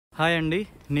Hi అండి,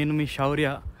 నేను మీ శౌర్య.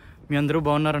 మీ అందరూ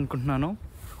బాగున్నారనుకుంటున్నాను.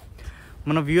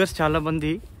 మన వ్యూవర్స్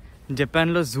చాలామంది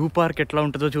జపాన్లో జూ పార్క్ ఎట్లా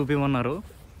ఉంటుందో చూపిమన్నారు.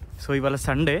 సో ఇవాళ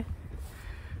సండే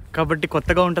కాబట్టి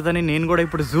కొత్తగా ఉంటుందని నేను కూడా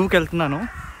ఇప్పుడు జూకి వెళ్తున్నాను.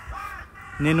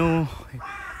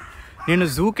 నేను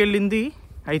జూకి వెళ్ళింది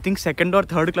I think 2nd or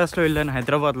 3rd క్లాస్లో వెళ్ళాను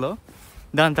హైదరాబాద్లో.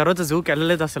 దాని తర్వాత జూకి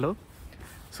వెళ్ళలేదు అసలు.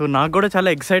 సో నాకు కూడా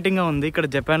చాలా ఎక్సైటింగ్గా ఉంది ఇక్కడ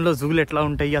జపాన్లో జూలు ఎట్లా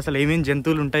ఉంటాయి, అసలు ఏమేమి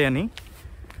జంతువులు ఉంటాయని.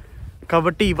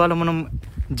 కాబట్టి ఇవాళ మనం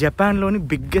జపాన్లోని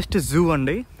బిగ్గెస్ట్ జూ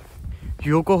అండి,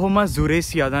 యోకోహామా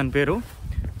జూరేసియా దాని పేరు.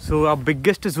 సో ఆ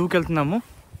బిగ్గెస్ట్ జూకి వెళ్తున్నాము.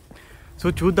 సో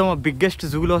చూద్దాం ఆ బిగ్గెస్ట్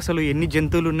జూలో అసలు ఎన్ని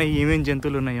జంతువులు ఉన్నాయి, ఏమేమి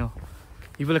జంతువులు ఉన్నాయో.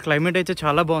 ఇవాళ క్లైమేట్ అయితే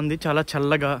చాలా బాగుంది, చాలా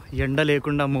చల్లగా, ఎండ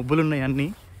లేకుండా మబ్బులు ఉన్నాయి అన్నీ.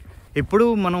 ఎప్పుడు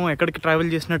మనం ఎక్కడికి ట్రావెల్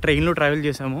చేసినా ట్రైన్లో ట్రావెల్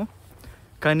చేసాము,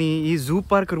 కానీ ఈ జూ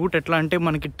పార్క్ రూట్ ఎట్లా అంటే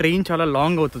మనకి ట్రైన్ చాలా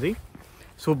లాంగ్ అవుతుంది.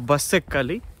 సో బస్సు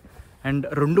ఎక్కాలి అండ్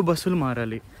 2 బస్సులు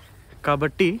మారాలి.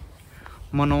 కాబట్టి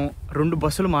మనం 2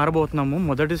 బస్సులు మారబోతున్నాము.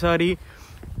 మొదటిసారి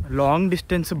లాంగ్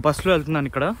డిస్టెన్స్ బస్సులో వెళ్తున్నాను.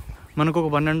 ఇక్కడ మనకు ఒక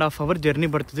 1.5 hour జర్నీ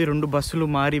పడుతుంది 2 బస్సులు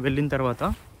మారి వెళ్ళిన తర్వాత.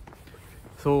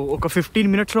 సో ఒక 15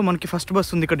 minutesలో మనకి ఫస్ట్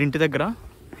బస్సు ఉంది ఇక్కడ ఇంటి దగ్గర.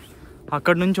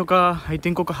 అక్కడ నుంచి ఐ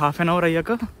థింక్ ఒక 1/2 hour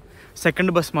అయ్యాక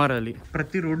సెకండ్ బస్ మారాలి.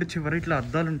 ప్రతి రోడ్డు చివరి ఇట్లా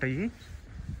అద్దాలు ఉంటాయి,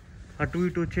 అటు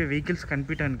ఇటు వచ్చే వెహికల్స్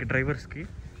కనిపించడానికి డ్రైవర్స్కి.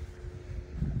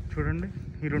 చూడండి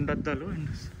ఈ 2 అద్దాలు,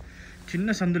 చిన్న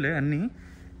సందులే అన్నీ,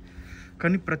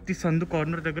 కానీ ప్రతి సందు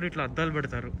కార్నర్ దగ్గర ఇట్లా అద్దాలు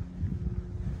పెడతారు.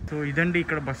 సో ఇదండి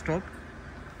ఇక్కడ బస్ స్టాప్.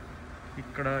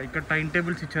 ఇక్కడ టైం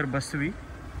టేబుల్స్ ఇచ్చారు బస్సువి.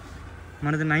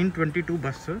 మనది 9:22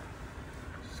 బస్సు.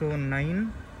 సో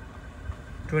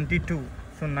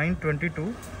 9:22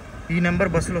 ఈ నెంబర్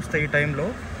బస్సులు వస్తాయి ఈ టైంలో.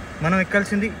 మనం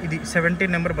ఎక్కాల్సింది ఇది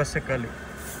 17 నెంబర్ బస్సు ఎక్కాలి.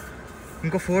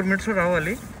 ఇంకో 4 minutesలో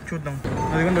రావాలి. చూద్దాం.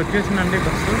 అదిగోండి వచ్చేసిందండి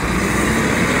బస్సు.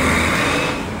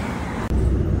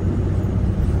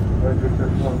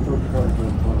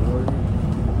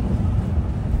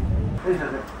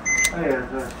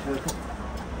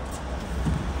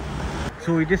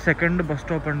 సో ఇది సెకండ్ బస్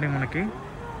స్టాప్ అండి మనకి.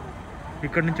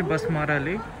 ఇక్కడ నుంచి బస్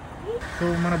మారాలి. సో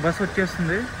మన బస్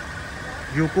వచ్చేస్తుంది.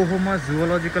 యోకోహామా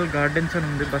జూలాజికల్ గార్డెన్స్ అని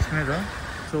ఉంది బస్ మీద.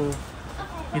 సో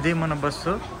ఇదే మన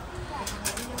బస్సు,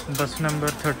 బస్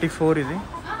నెంబర్ 34 ఇది.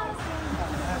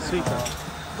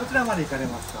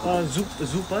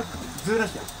 Zoo park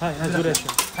జూరేసియా.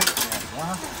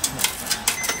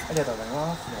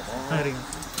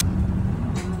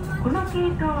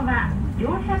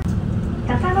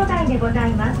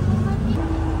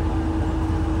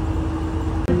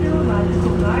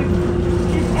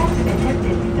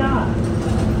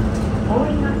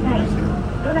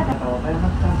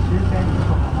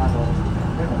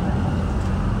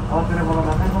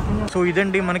 సో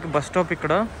ఇదండి మనకి బస్ స్టాప్.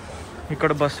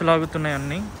 ఇక్కడ బస్సులు ఆగుతున్నాయి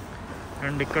అన్నీ.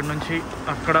 అండ్ ఇక్కడ నుంచి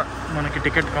అక్కడ మనకి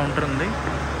టికెట్ కౌంటర్ ఉంది.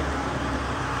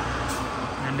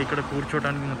 అండ్ ఇక్కడ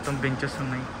కూర్చోడానికి మొత్తం బెంచెస్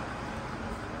ఉన్నాయి.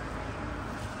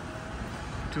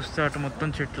 చూస్తే అటు మొత్తం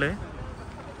చెట్లే,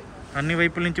 అన్ని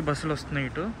వైపుల నుంచి బస్సులు వస్తున్నాయి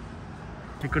ఇటు.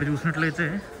 ఇక్కడ చూసినట్లయితే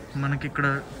మనకి ఇక్కడ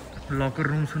లాకర్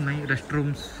రూమ్స్ ఉన్నాయి, రెస్ట్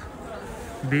రూమ్స్,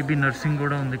 బేబీ నర్సింగ్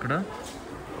కూడా ఉంది ఇక్కడ.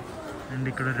 అండ్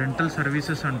ఇక్కడ రెంటల్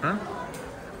సర్వీసెస్ అంట,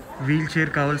 వీల్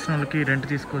చైర్ కావాల్సిన వాళ్ళకి రెంట్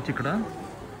తీసుకోవచ్చు ఇక్కడ.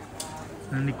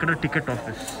 అండ్ ఇక్కడ టికెట్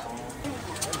ఆఫీస్.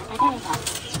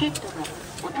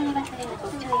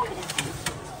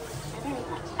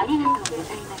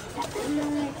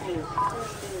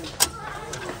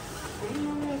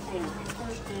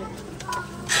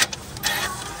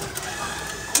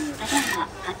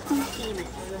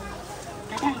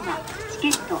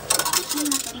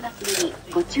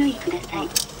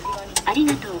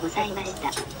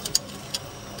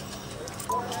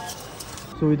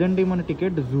 సో ఇదండి మన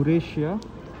టికెట్ జూరేషియా.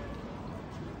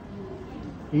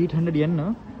 800 yen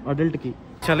అడల్ట్కి.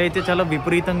 చలి అయితే చాలా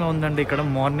విపరీతంగా ఉందండి ఇక్కడ.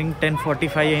 మార్నింగ్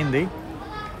 10:45 అయింది.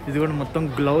 ఇది కూడా మొత్తం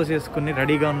గ్లౌస్ వేసుకుని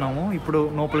రెడీగా ఉన్నాము. ఇప్పుడు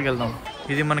లోపలికి వెళ్దాం.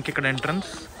 ఇది మనకి ఇక్కడ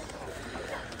ఎంట్రన్స్,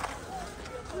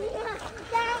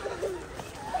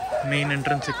 మెయిన్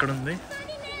ఎంట్రన్స్ ఇక్కడ ఉంది.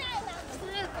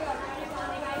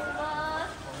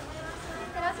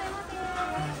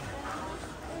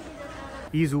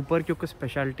 ఈ జూ పార్క్ యొక్క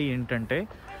స్పెషాలిటీ ఏంటంటే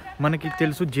మనకి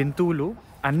తెలుసు జంతువులు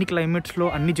అన్ని క్లైమేట్స్లో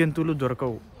అన్ని జంతువులు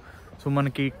దొరకవు. సో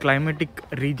మనకి క్లైమేటిక్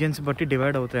రీజియన్స్ బట్టి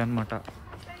డివైడ్ అవుతాయి అన్నమాట.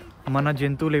 మన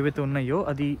జంతువులు ఏవైతే ఉన్నాయో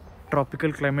అది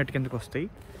ట్రాపికల్ క్లైమేట్ కిందకు వస్తాయి.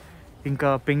 ఇంకా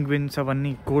పెంగ్విన్స్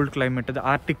అవన్నీ కోల్డ్ క్లైమేట్, అది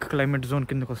ఆర్టిక్ క్లైమేట్ జోన్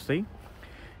కిందకు వస్తాయి.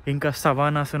 ఇంకా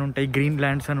సవానాస్ అని ఉంటాయి, గ్రీన్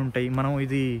ల్యాండ్స్ అని ఉంటాయి.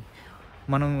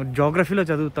 మనం జాగ్రఫీలో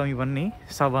చదువుతాం ఇవన్నీ.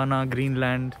 సవానా, గ్రీన్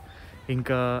ల్యాండ్,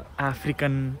 ఇంకా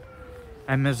ఆఫ్రికన్,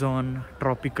 అమెజాన్,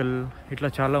 ట్రాపికల్, ఇట్లా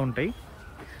చాలా ఉంటాయి.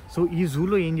 సో ఈ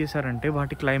జూలో ఏం చేశారంటే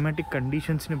వాటి క్లైమాటిక్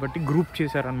కండిషన్స్ని బట్టి గ్రూప్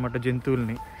చేశారనమాట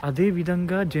జంతువుల్ని.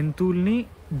 అదేవిధంగా జంతువుల్ని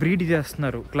బ్రీడ్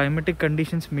చేస్తున్నారు, క్లైమాటిక్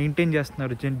కండిషన్స్ మెయింటైన్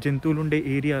చేస్తున్నారు. జంతువులు ఉండే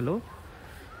ఏరియాలో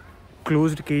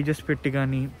క్లోజ్డ్ కేజెస్ పెట్టి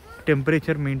కానీ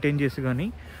టెంపరేచర్ మెయింటైన్ చేసి కానీ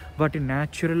వాటి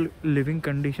న్యాచురల్ లివింగ్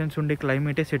కండిషన్స్ ఉండే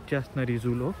క్లైమేటే సెట్ చేస్తున్నారు ఈ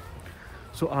జూలో.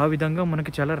 సో ఆ విధంగా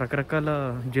మనకి చాలా రకరకాల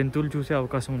జంతువులు చూసే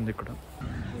అవకాశం ఉంది ఇక్కడ.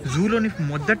 జూలోని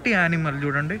మొదటి యానిమల్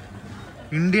చూడండి,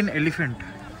 ఇండియన్ ఎలిఫెంట్.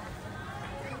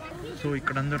 సో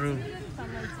ఇక్కడ అందరూ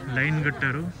లైన్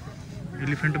కట్టారు,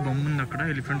 ఎలిఫెంట్ బొమ్మ ఉంది అక్కడ,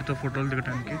 ఎలిఫెంట్తో ఫోటోలు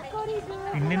దిగడానికి.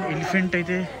 ఇండియన్ ఎలిఫెంట్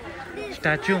అయితే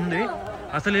స్టాచ్యూ ఉంది,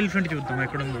 అసలు ఎలిఫెంట్ చూద్దాం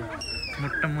ఎక్కడ ఉందో.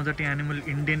 మొట్టమొదటి యానిమల్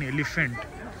ఇండియన్ ఎలిఫెంట్.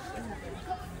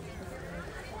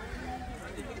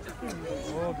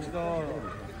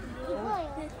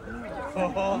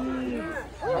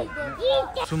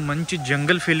 సో మంచి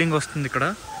జంగల్ ఫీలింగ్ వస్తుంది ఇక్కడ,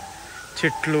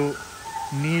 చెట్లు,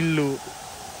 నీళ్ళు.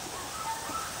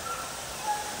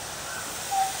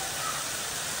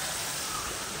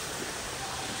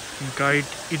 ఇంకా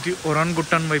ఇది ఒరాన్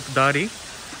గుట్టాన్ వైపు దారి,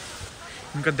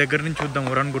 ఇంకా దగ్గర నుంచి చూద్దాం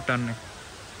ఒరాన్ గుట్టాన్ని.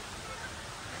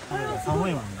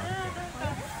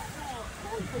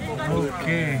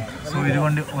 ఓకే, సో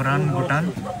ఇదిగోండి ఒరాన్ గుటాన్.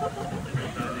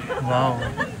 వావ్,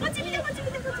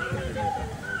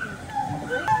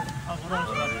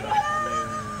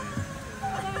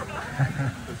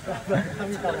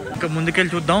 ఇంకా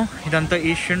ముందుకెళ్ళి చూద్దాం. ఇదంతా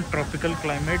ఏషియన్ ట్రాపికల్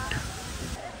క్లైమేట్.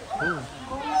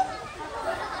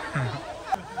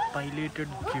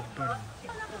 పైలేటెడ్ గిబ్బన్,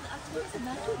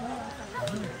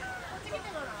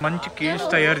 మంచి కేజ్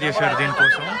తయారు చేశారు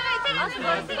దీనికోసం.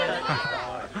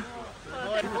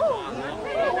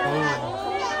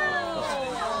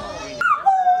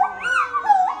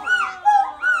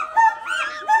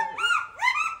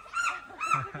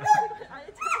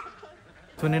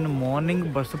 సో నేను మార్నింగ్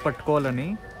బస్సు పట్టుకోవాలని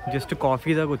జస్ట్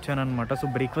కాఫీ దాకా వచ్చానమాట. సో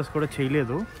బ్రేక్ఫాస్ట్ కూడా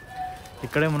చేయలేదు.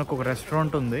 ఇక్కడే మనకు ఒక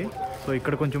రెస్టారెంట్ ఉంది, సో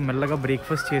ఇక్కడ కొంచెం మెల్లగా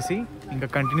బ్రేక్ఫాస్ట్ చేసి ఇంకా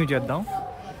కంటిన్యూ చేద్దాం.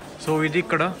 సో ఇది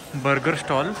ఇక్కడ బర్గర్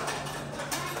స్టాల్.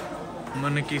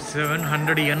 మనకి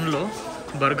 700 యెన్లో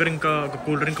బర్గర్ ఇంకా ఒక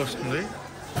కూల్ డ్రింక్ వస్తుంది.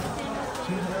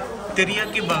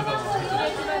 తెరియాకి బాగా.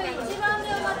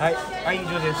 హాయ్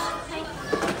జోసెస్.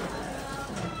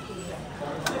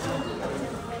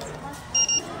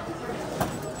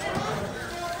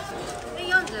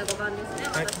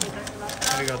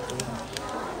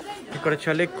 ఇక్కడ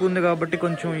చలి ఎక్కువ ఉంది కాబట్టి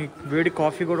కొంచెం వేడి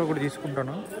కాఫీ కూడా ఒకటి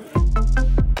తీసుకుంటాను.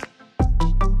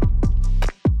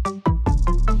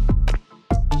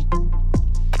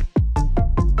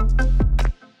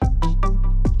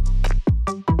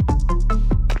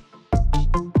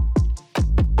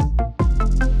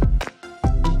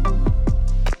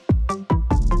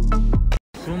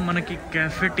 సో మనకి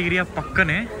క్యాఫెటీరియా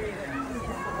పక్కనే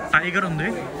టైగర్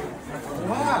ఉంది.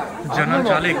 జనాలు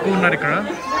చాలా ఎక్కువ ఉన్నారు ఇక్కడ.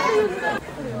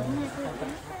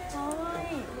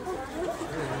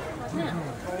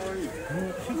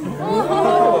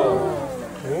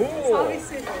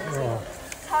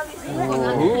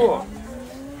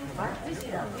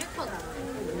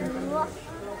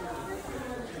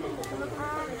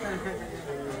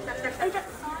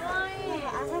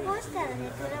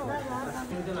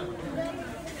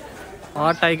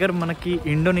 ఆ టైగర్ మనకి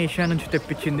ఇండోనేషియా నుంచి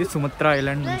తెప్పించింది, సుమత్రా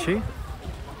ఐలాండ్ నుంచి.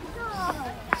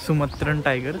 Sumatran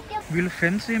tiger. వీళ్ళు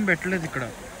ఫెన్స్ ఏం పెట్టలేదు ఇక్కడ,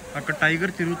 అక్కడ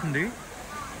టైగర్ తిరుగుతుంది,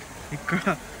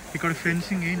 ఇక్కడ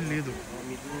ఫెన్సింగ్ ఏం లేదు.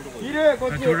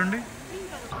 చూడండి,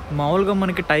 మామూలుగా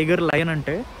మనకి టైగర్ లయన్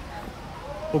అంటే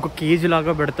ఒక కేజ్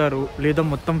లాగా పెడతారు, లేదా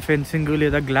మొత్తం ఫెన్సింగ్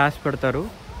లేదా గ్లాస్ పెడతారు.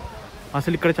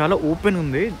 అసలు ఇక్కడ చాలా ఓపెన్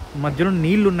ఉంది, మధ్యలో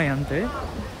నీళ్ళు ఉన్నాయి అంతే.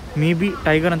 మేబీ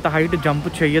టైగర్ అంత హైట్ జంప్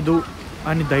చెయ్యదు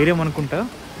అని ధైర్యం అనుకుంటా.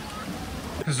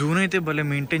 జూన్ అయితే భలే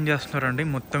మెయింటైన్ చేస్తున్నారండి.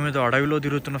 మొత్తం మీద అడవిలో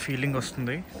తిరుగుతున్న ఫీలింగ్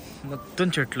వస్తుంది. మొత్తం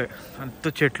చెట్లే, అంత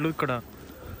చెట్లు. ఇక్కడ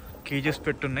కేజెస్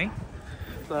పెట్టున్నాయి.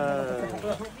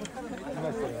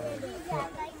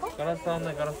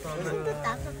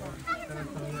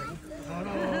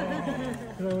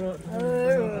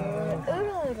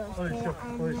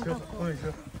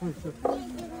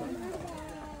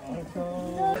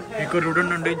 ఇక్కడ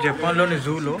చూడండి, జపాన్లోని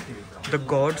జూలో ద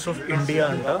గాడ్స్ ఆఫ్ ఇండియా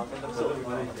అంట.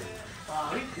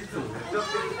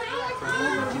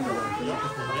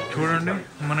 చూడండి,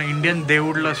 మన ఇండియన్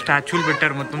దేవుళ్ళ స్టాచ్యూలు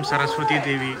పెట్టారు మొత్తం.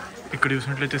 సరస్వతీదేవి, ఇక్కడ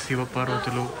చూసినట్లయితే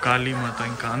శివపార్వతులు, కాళీమాత,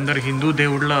 ఇంకా అందరు హిందూ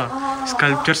దేవుళ్ళ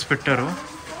స్కల్ప్చర్స్ పెట్టారు,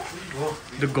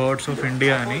 ది గాడ్స్ ఆఫ్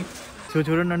ఇండియా అని. సో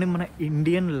చూడండి, మన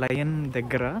ఇండియన్ లయన్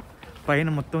దగ్గర పైన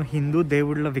మొత్తం హిందూ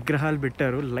దేవుళ్ళ విగ్రహాలు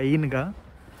పెట్టారు లైన్గా.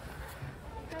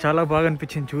 చాలా బాగా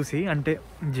అనిపించింది చూసి. అంటే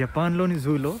జపాన్లోని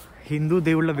జూలో హిందూ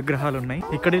దేవుళ్ళ విగ్రహాలు ఉన్నాయి.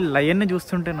 ఇక్కడ లయన్ని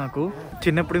చూస్తుంటే నాకు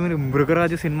చిన్నప్పుడు మీరు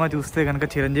మృగరాజు సినిమా చూస్తే కనుక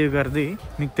చిరంజీవి గారిది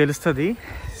మీకు తెలుస్తుంది.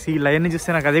 ఈ లయన్ని చూస్తే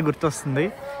నాకు అదే గుర్తొస్తుంది.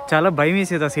 చాలా భయం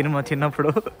వేసేది ఆ సినిమా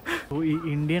చిన్నప్పుడు. ఈ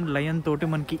ఇండియన్ లయన్ తోటి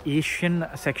మనకి ఏషియన్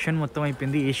సెక్షన్ మొత్తం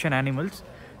అయిపోయింది, Asian animals.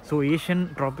 So Asian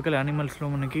tropical యానిమల్స్లో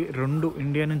మనకి 2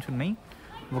 ఇండియా నుంచి ఉన్నాయి.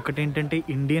 ఒకటి ఏంటంటే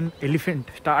ఇండియన్ ఎలిఫెంట్,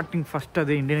 స్టార్టింగ్ ఫస్ట్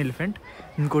అదే ఇండియన్ ఎలిఫెంట్,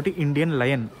 ఇంకోటి Indian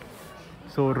lion.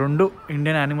 So 2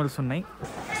 Indian animals ఉన్నాయి.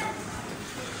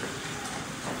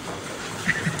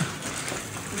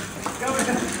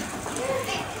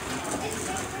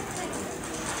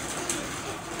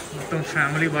 మొత్తం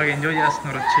ఫ్యామిలీ బాగా ఎంజాయ్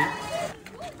చేస్తున్నారు వచ్చి.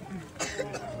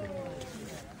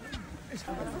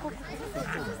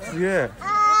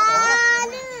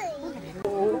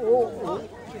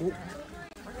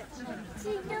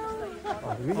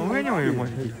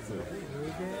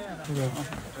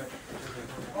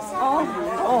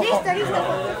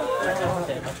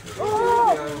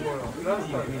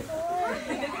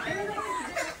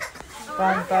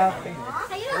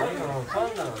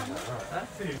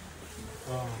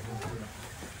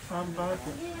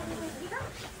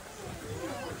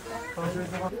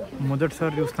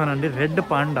 మొదటిసారి చూస్తానండి రెడ్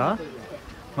పాండా.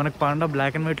 మనకు పాండా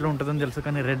బ్లాక్ అండ్ వైట్లో ఉంటుందని తెలుసు,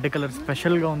 కానీ రెడ్ కలర్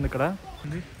స్పెషల్గా ఉంది ఇక్కడ.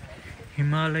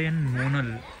 హిమాలయన్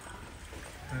మోనల్,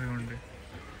 అదిగోండి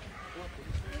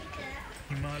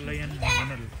హిమాలయన్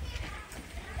మోనల్.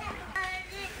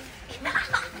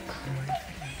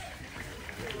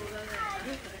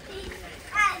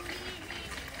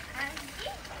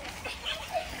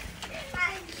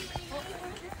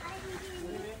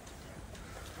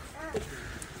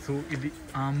 సో ఇది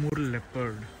ఆమూర్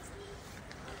లెపర్డ్.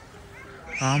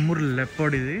 ఆమూర్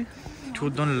లెపర్డ్ ఇది.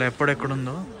 చూద్దాం లెపర్డ్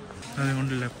ఎక్కడుందో. అది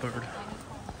ఉంది లెపర్డ్.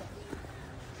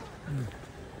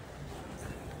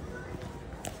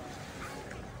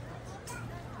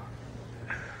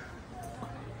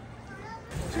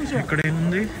 ఇక్కడ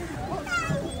ఏముంది?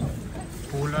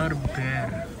 Polar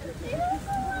bear.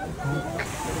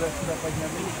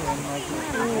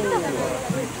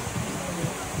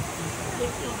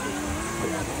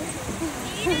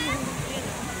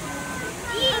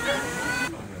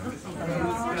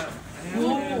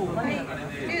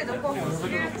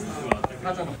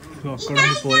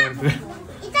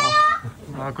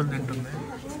 ఆకులు తింటుంది.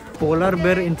 పోలార్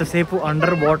బేర్ ఇంతసేపు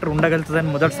అండర్ వాటర్ ఉండగలుగుతుందని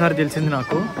మొదటిసారి తెలిసింది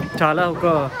నాకు. చాలా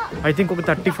ఐ థింక్ ఒక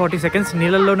 30-40 సెకండ్స్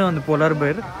నీళ్ళల్లోనే ఉంది పోలార్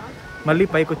బేర్, మళ్ళీ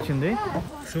పైకి వచ్చింది.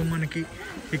 సో మనకి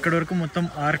ఇక్కడ వరకు మొత్తం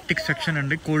ఆర్క్టిక్ సెక్షన్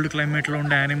అండి. కోల్డ్ క్లైమేట్లో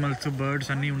ఉండే యానిమల్స్,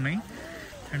 బర్డ్స్ అన్నీ ఉన్నాయి.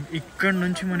 అండ్ ఇక్కడ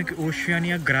నుంచి మనకి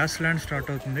ఓషియానియా గ్రాస్ ల్యాండ్ స్టార్ట్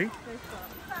అవుతుంది.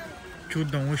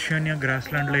 చూద్దాం ఓషియానియా గ్రాస్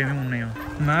ల్యాండ్లో ఏమేమి ఉన్నాయో.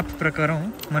 మ్యాప్ ప్రకారం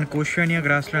మనకు ఓషియానియా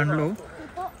గ్రాస్ ల్యాండ్లో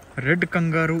రెడ్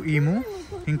కంగారు, ఈము,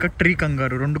 ఇంకా ట్రీ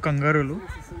కంగారు, 2 కంగారులు,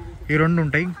 ఈ 2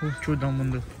 ఉంటాయి. చూద్దాం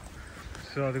ముందు.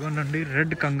 సో అదిగోండి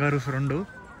రెడ్ కంగారూస్ 2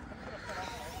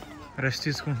 రెస్ట్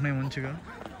తీసుకుంటున్నాయి మంచిగా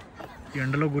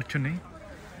ఎండలో కూర్చుని.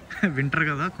 వింటర్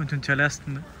కదా, కొంచెం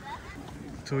చలేస్తుంది.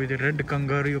 సో ఇది రెడ్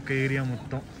కంగారు యొక్క ఏరియా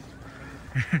మొత్తం.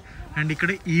 అండ్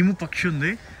ఇక్కడ ఈము పక్షి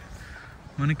ఉంది.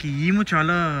 మనకి ఈము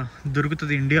చాలా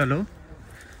దొరుకుతుంది ఇండియాలో,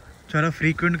 చాలా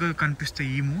ఫ్రీక్వెంట్గా కనిపిస్తాయి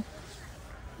ఈము.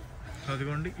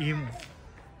 అదిగోండి ఈము,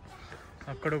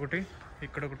 అక్కడొకటి,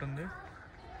 ఇక్కడొకటి ఉంది.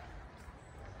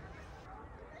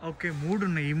 ఓకే 3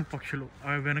 ఉన్నాయి ఈము పక్షులు.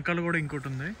 ఆ వెనకాల కూడా ఇంకోటి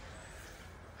ఉంది.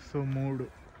 సో 3.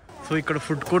 సో ఇక్కడ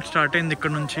ఫుడ్ కోర్ట్ స్టార్ట్ అయింది.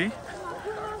 ఇక్కడ నుంచి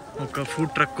ఒక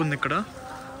ఫుడ్ ట్రక్ ఉంది ఇక్కడ.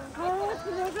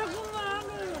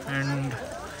 అండ్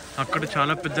అక్కడ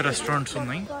చాలా పెద్ద రెస్టారెంట్స్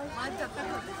ఉన్నాయి.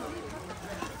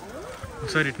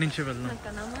 ఒకసారి ఇటు నుంచి వెళ్దాం.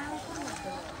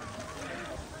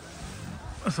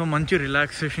 సో మంచి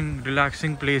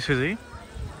రిలాక్సింగ్ ప్లేస్ ఇది.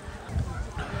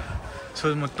 సో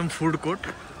ఇది మొత్తం ఫుడ్ కోర్ట్,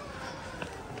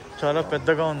 చాలా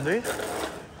పెద్దగా ఉంది.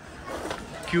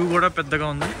 క్యూ కూడా పెద్దగా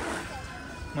ఉంది.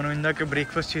 మనం ఇందాక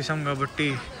బ్రేక్ఫాస్ట్ చేసాం కాబట్టి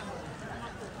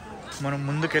మనం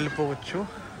ముందుకు వెళ్ళిపోవచ్చు.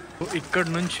 ఇక్కడ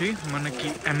నుంచి మనకి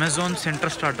అమెజాన్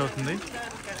సెంటర్ స్టార్ట్ అవుతుంది.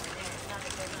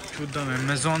 చూద్దాం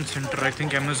Amazon centre. I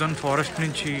think Amazon forest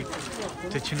నుంచి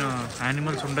తెచ్చిన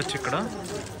యానిమల్స్ ఉండొచ్చు ఇక్కడ.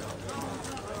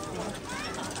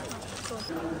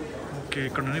 ఓకే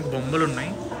ఇక్కడ బొమ్మలు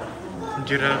ఉన్నాయి,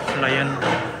 జిరాఫ్, లయన్.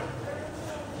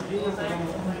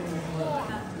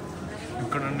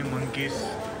 ఇక్కడ మంకీస్,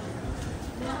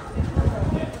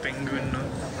 పెంగ్విన్.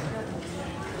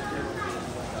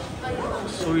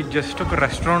 సో ఇది జస్ట్ ఒక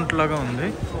రెస్టారెంట్ లాగా ఉంది.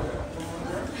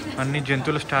 అన్ని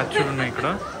జంతువుల స్టాచ్యూలు ఉన్నాయి ఇక్కడ.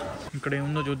 ఇక్కడ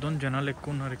ఏముందో చూద్దాం. జనాలు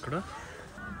ఎక్కువ ఉన్నారు ఇక్కడ.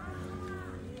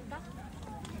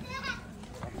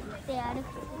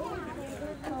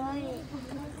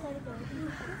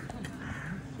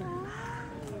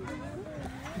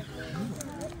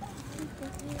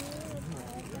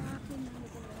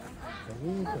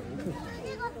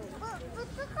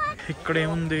 ఇక్కడ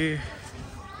ఏముంది,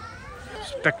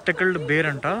 స్పెక్టకల్డ్ బేర్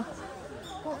అంట.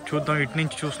 చూద్దాం, ఇటు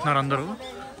నుంచి చూస్తున్నారు అందరూ.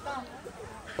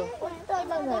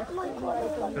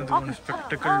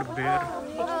 స్పెక్టకల్డ్ బేర్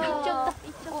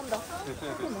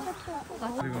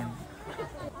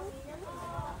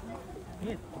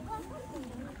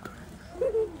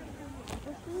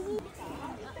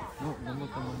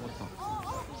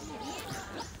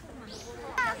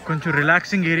కొంచెం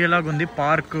రిలాక్సింగ్ ఏరియా లాగా ఉంది.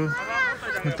 పార్క్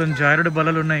మొత్తం జారుడు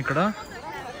బల్లలు ఉన్నాయి ఇక్కడ.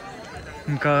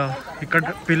 ఇంకా ఇక్కడ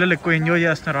పిల్లలు ఎక్కువ ఎంజాయ్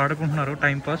చేస్తున్నారు, ఆడుకుంటున్నారు,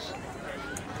 టైంపాస్.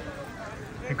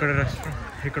 ఇక్కడ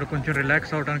ఇక్కడ కొంచెం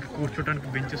రిలాక్స్ అవ్వడానికి, కూర్చోడానికి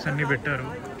బెంచెస్ అన్నీ పెట్టారు.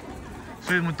 సో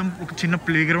ఇది మొత్తం ఒక చిన్న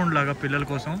ప్లే గ్రౌండ్ లాగా పిల్లల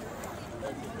కోసం.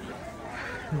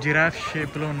 జిరాఫ్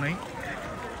షేప్లో ఉన్నాయి.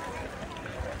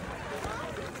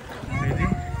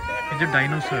 ఇది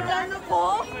డైనోసార్.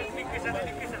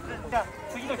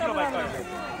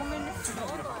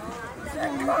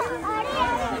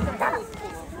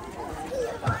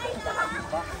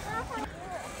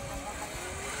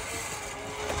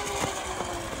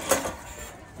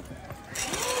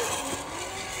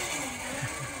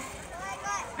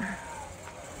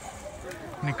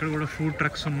 ఇక్కడ కూడా ఫుడ్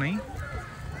ట్రక్స్ ఉన్నాయి.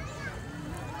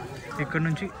 ఇక్కడ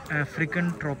నుంచి African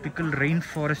tropical rain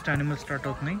forest animal start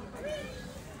అవుతున్నాయి.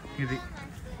 ఇది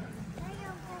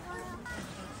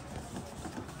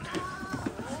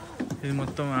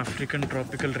మొత్తం African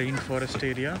tropical rain forest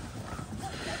area.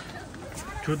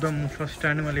 చూద్దాం ఫస్ట్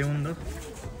యానిమల్ ఏముందో.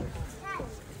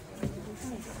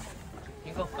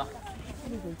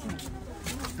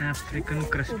 African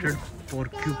crested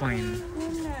పోర్క్యూపైన్.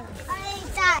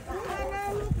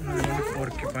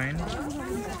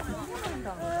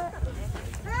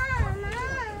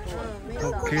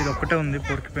 ఓకే, ఇది ఒక్కటే ఉంది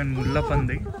పోర్క్యూపైన్, ముళ్ళ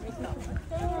పంది.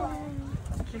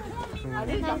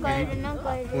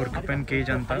 పోర్క్యూపైన్ కేజ్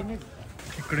అంతా.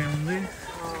 ఇక్కడ ఏముంది,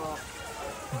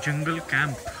 జంగల్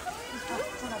క్యాంప్.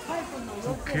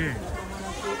 ఓకే,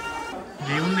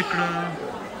 ఏముంది ఇక్కడ,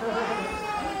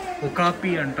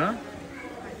 ఒకాపీ అంట.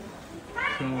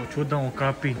 సో చూద్దాం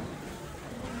ఒకాపీ.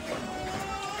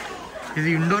 ఇది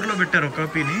ఇండోర్లో పెట్టారు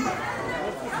ఒకాపీని.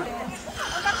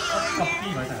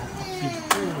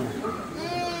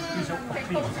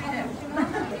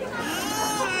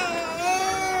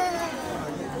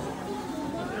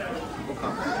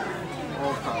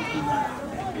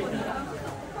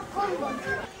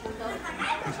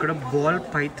 ఇక్కడ బాల్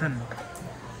పైథన్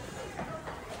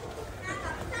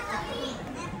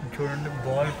చూడండి,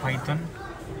 బాల్ పైథన్.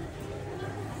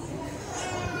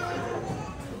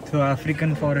 సో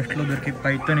ఆఫ్రికన్ ఫారెస్ట్లో దొరికి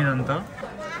పైథన్ ఇదంతా.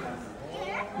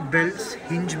 Bells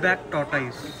hinge back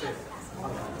tortoise.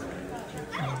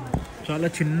 చాలా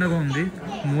చిన్నగా ఉంది,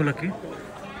 మూలకి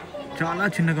చాలా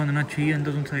చిన్నగా ఉంది, నా చెయ్యి ఎంత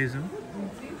ఉంది సైజు.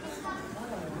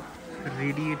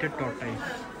 Radiated tortoise.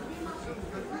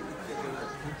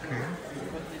 ఓకే,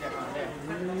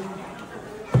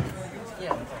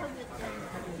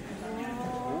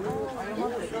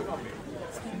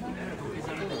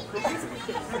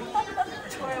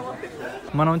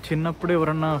 మనం చిన్నప్పుడు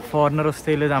ఎవరన్నా ఫారినర్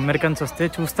వస్తే లేదా అమెరికన్స్ వస్తే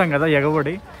చూస్తాం కదా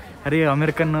ఎగబడి, అరే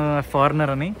అమెరికన్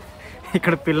ఫారినర్ అని.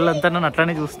 ఇక్కడ పిల్లలంతా నన్ను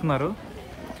అట్లానే చూస్తున్నారు.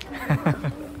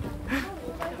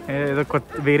 ఏదో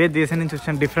వేరే దేశం నుంచి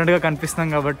వచ్చాను, డిఫరెంట్గా కనిపిస్తాం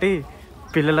కాబట్టి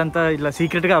పిల్లలంతా ఇలా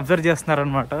సీక్రెట్గా అబ్జర్వ్ చేస్తున్నారు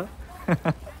అనమాట.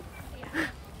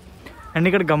 అండ్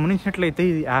ఇక్కడ గమనించినట్లయితే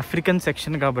ఇది ఆఫ్రికన్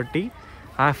సెక్షన్ కాబట్టి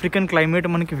ఆఫ్రికన్ క్లైమేట్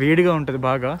మనకి వేడిగా ఉంటుంది,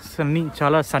 బాగా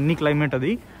చాలా సన్నీ క్లైమేట్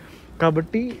అది.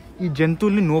 కాబట్టి ఈ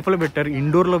జంతువుల్ని లోపల పెట్టారు,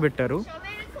 ఇండోర్లో పెట్టారు,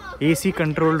 ఏసీ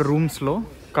కంట్రోల్డ్ రూమ్స్లో.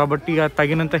 కాబట్టి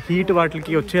తగినంత హీట్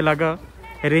వాటికి వచ్చేలాగా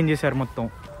అరేంజ్ చేశారు మొత్తం.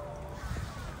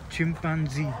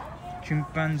 చింపాంజీ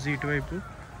ఇటువైపు.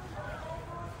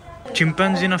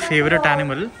 చింపాంజీ నా ఫేవరెట్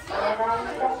యానిమల్.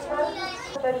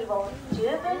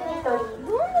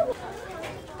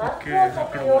 ఓకే,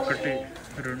 అక్కడ 1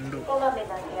 2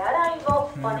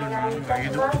 3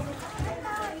 4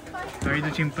 5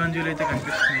 చింపాంజీలు అయితే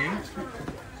కనిపిస్తున్నాయి.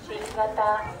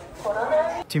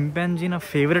 చింపాంజీ నా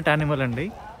ఫేవరెట్ యానిమల్ అండి.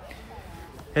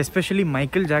 ఎస్పెషల్లీ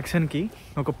మైకేల్ జాక్సన్కి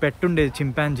ఒక పెట్ ఉండేది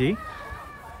చింపాంజీ.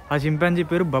 ఆ చింపాంజీ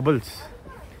పేరు బబుల్స్.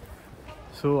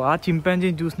 సో ఆ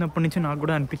చింపాంజీని చూసినప్పటి నుంచి నాకు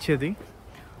కూడా అనిపించేది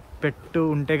పెట్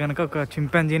ఉంటే కనుక ఒక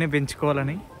చింపాంజీనే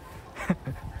పెంచుకోవాలని.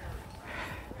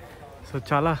 సో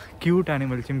చాలా క్యూట్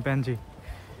యానిమల్ చింపాంజీ.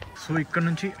 సో ఇక్కడ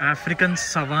నుంచి ఆఫ్రికన్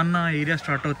సవానా ఏరియా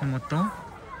స్టార్ట్ అవుతుంది మొత్తం.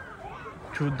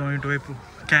 చూద్దాం ఇటువైపు.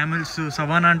 క్యామెల్స్.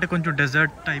 సవానా అంటే కొంచెం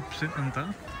డెజర్ట్ టైప్స్ అంతా.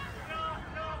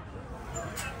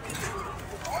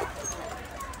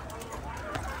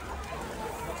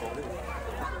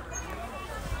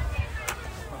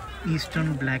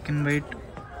 Eastern black and white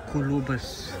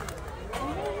కొలోబస్.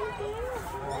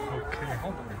 Okay,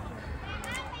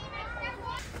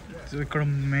 so ఇక్కడ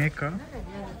మేక,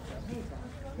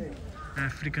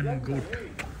 African goat,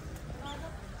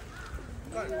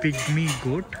 pygmy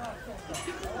goat,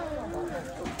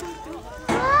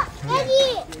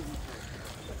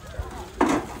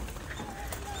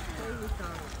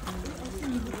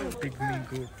 pygmy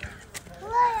goat.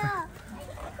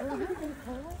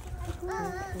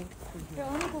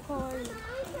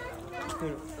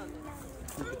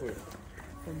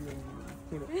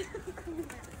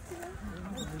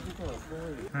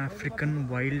 African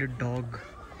wild dog.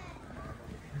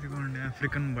 ఇదిగోండి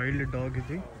ఆఫ్రికన్ వైల్డ్ డాగ్.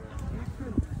 ఇది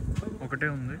ఒకటే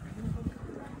ఉంది.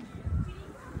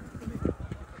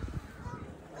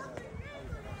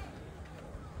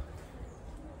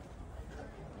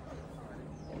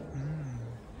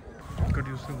 ఇక్కడ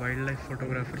చూస్తే వైల్డ్ లైఫ్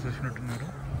ఫోటోగ్రాఫర్స్ వచ్చినట్టున్నారు.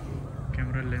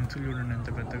 కెమెరా లెన్సులు చూడండి ఎంత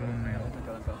పెద్దగా ఉన్నాయో.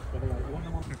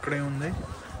 ఇక్కడే ఉంది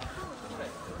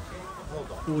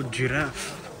ఓ giraffe.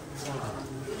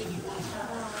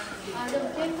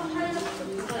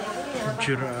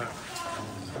 Giraffe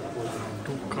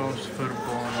 2 cows were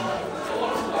born.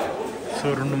 So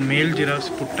 2 male giraffes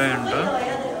పుట్టాయంట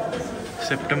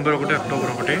September 1,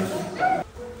 October 1.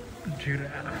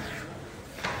 Giraffe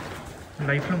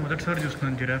లైఫ్లో మొదటిసారి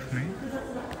చూస్తున్నాను జిరాఫ్ని.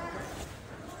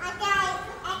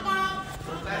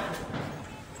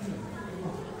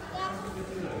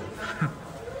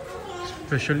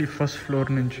 స్పెషల్లీ ఫస్ట్ ఫ్లోర్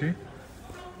నుంచి.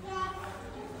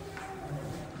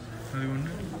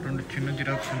 అదిగోండి 2 చిన్న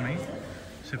జిరాఫ్స్ ఉన్నాయి.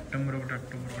 సెప్టెంబర్ 1,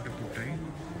 అక్టోబర్ 1 పుట్టాయి.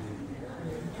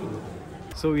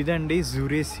 సో ఇదండి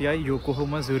జూరేసియా,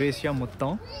 యోకోహామా జూరేసియా మొత్తం.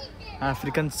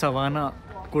 ఆఫ్రికన్ సవానా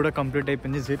కూడా కంప్లీట్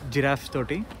అయిపోయింది జిరాఫ్స్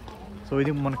తోటి. సో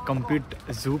ఇది మన కంప్లీట్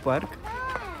జూ పార్క్.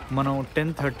 మనం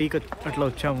 10:30కి అట్లా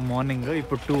వచ్చాము మార్నింగ్.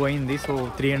 ఇప్పుడు 2 అయింది. సో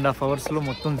 3.5 అవర్స్లో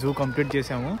మొత్తం జూ కంప్లీట్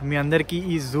చేసాము. మీ అందరికీ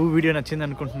ఈ జూ వీడియో నచ్చింది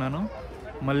అనుకుంటున్నాను.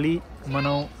 మళ్ళీ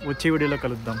మనం వచ్చే వీడియోలో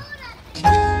కలుద్దాం.